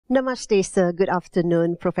Namaste, sir. Good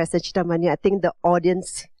afternoon, Professor Chintamani. I think the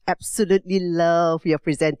audience absolutely love your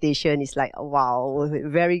presentation. It's like, wow,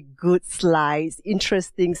 very good slides,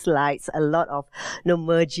 interesting slides, a lot of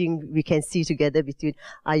merging we can see together between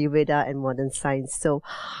Ayurveda and modern science. So,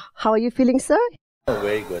 how are you feeling, sir? Oh,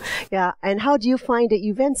 very good. Yeah, and how do you find the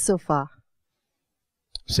event so far?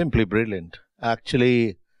 Simply brilliant.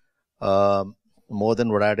 Actually, more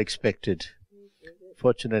than what I had expected.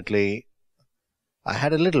 Fortunately, I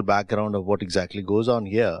had a little background of what exactly goes on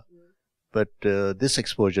here, but this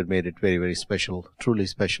exposure made it very, very special, truly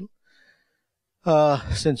special.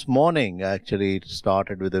 Since morning, actually, it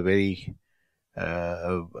started with a very,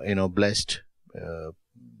 blessed,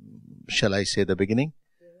 shall I say, the beginning,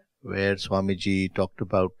 where Swamiji talked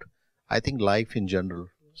about, I think, life in general.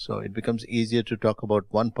 So it becomes easier to talk about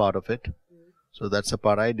one part of it. So that's the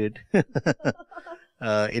part I did.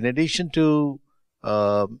 In addition to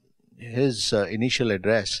his initial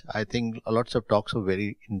address, I think lots of talks are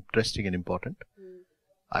very interesting and important.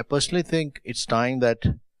 I personally think it's time that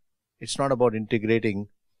it's not about integrating,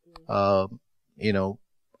 Ayurveda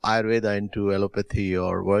into allopathy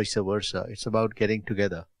or vice versa. It's about getting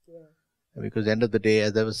together. Because at the end of the day,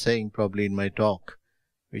 as I was saying probably in my talk,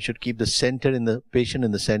 we should keep the center in the patient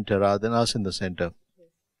in the center rather than us in the center.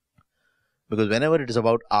 Because whenever it is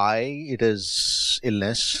about I, it is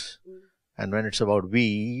illness. And when it's about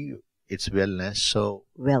we, it's wellness. So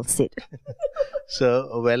well said. So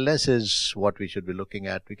wellness is what we should be looking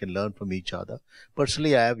at. We can learn from each other.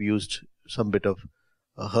 Personally, I have used some bit of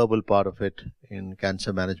a herbal part of it in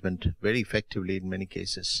cancer management very effectively in many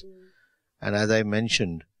cases. And as I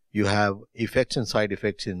mentioned, you have effects and side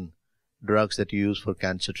effects in drugs that you use for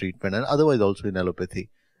cancer treatment and otherwise also in allopathy.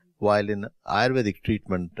 While in Ayurvedic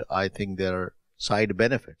treatment, I think there are side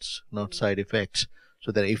benefits, not side effects.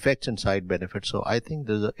 So there are effects and side benefits. So I think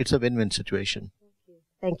it's a win-win situation.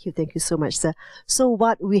 Thank you so much, sir. So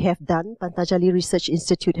what we have done, Patanjali Research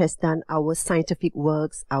Institute has done our scientific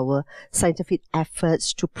works, our scientific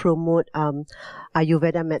efforts to promote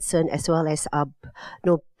Ayurveda medicine as well as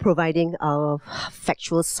providing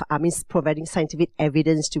providing scientific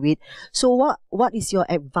evidence to it. So what is your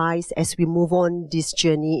advice as we move on this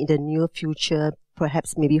journey in the near future?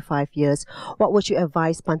 Perhaps maybe 5 years, what would you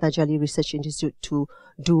advise Patanjali Research Institute to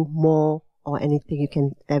do more, or anything you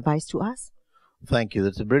can advise to us? Thank you.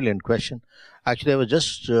 That's a brilliant question. Actually, I was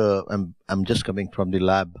just, I'm just coming from the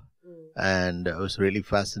lab and I was really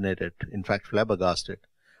fascinated, in fact, flabbergasted.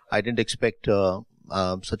 I didn't expect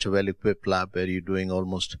such a well-equipped lab where you're doing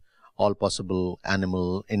almost all possible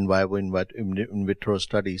animal in vivo, in vitro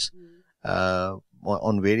studies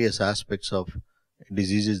on various aspects of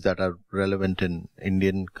diseases that are relevant in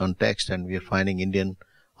Indian context, and we are finding Indian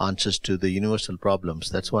answers to the universal problems.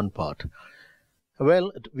 That's one part.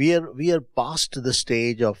 Well, we are past the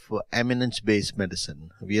stage of eminence-based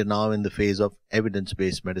medicine. We are now in the phase of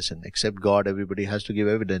evidence-based medicine. Except God, everybody has to give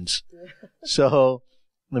evidence. So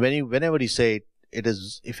whenever you say it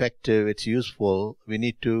is effective, it's useful, we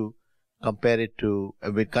need to compare it to,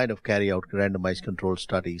 we kind of carry out randomized controlled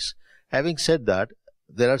studies. Having said that,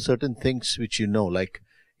 there are certain things which like,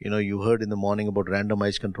 you heard in the morning about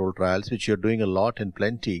randomized controlled trials, which you're doing a lot and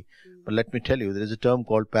plenty. But let me tell you, there is a term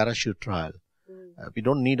called parachute trial. We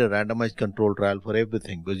don't need a randomized controlled trial for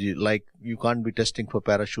everything, because you can't be testing for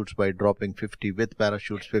parachutes by dropping 50 with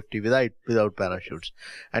parachutes, 50 without parachutes.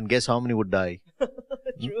 And guess how many would die?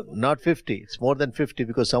 Not 50. It's more than 50,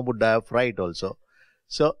 because some would die of fright also.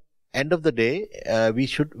 So end of the day, we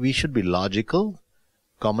should be logical,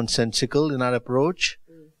 commonsensical in our approach.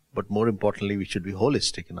 But more importantly, we should be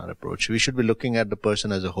holistic in our approach. We should be looking at the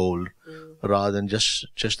person as a whole rather than just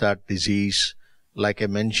that disease. Like I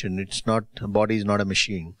mentioned, the body is not a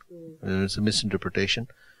machine. It's a misinterpretation.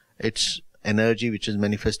 It's energy which is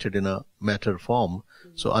manifested in a matter form.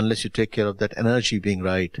 So unless you take care of that energy being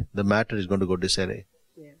right, the matter is going to go disarray.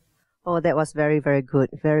 Oh, that was very, very good.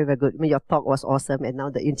 Very, very good. I mean, your talk was awesome, and now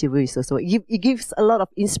the interview is also. It gives a lot of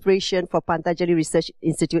inspiration for Patanjali Research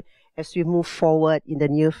Institute as we move forward in the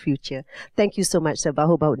near future. Thank you so much, Sir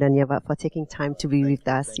Bahu Dhanyavad, for taking time to be with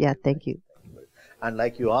us. Thank you. And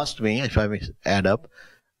like you asked me, if I may add up,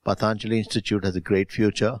 Patanjali Institute has a great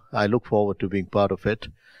future. I look forward to being part of it.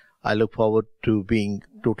 I look forward to being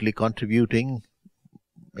totally contributing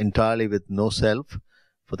entirely with no self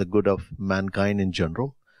for the good of mankind in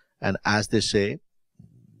general. And as they say,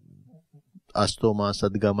 Astoma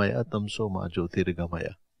Sadgamaya Tamsoma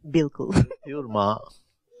Jyotirgamaya. Bilkul. Yurma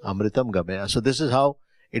Amritam Gamaya. So this is how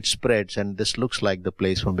it spreads, and this looks like the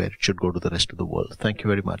place from where it should go to the rest of the world. Thank you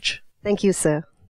very much. Thank you, sir.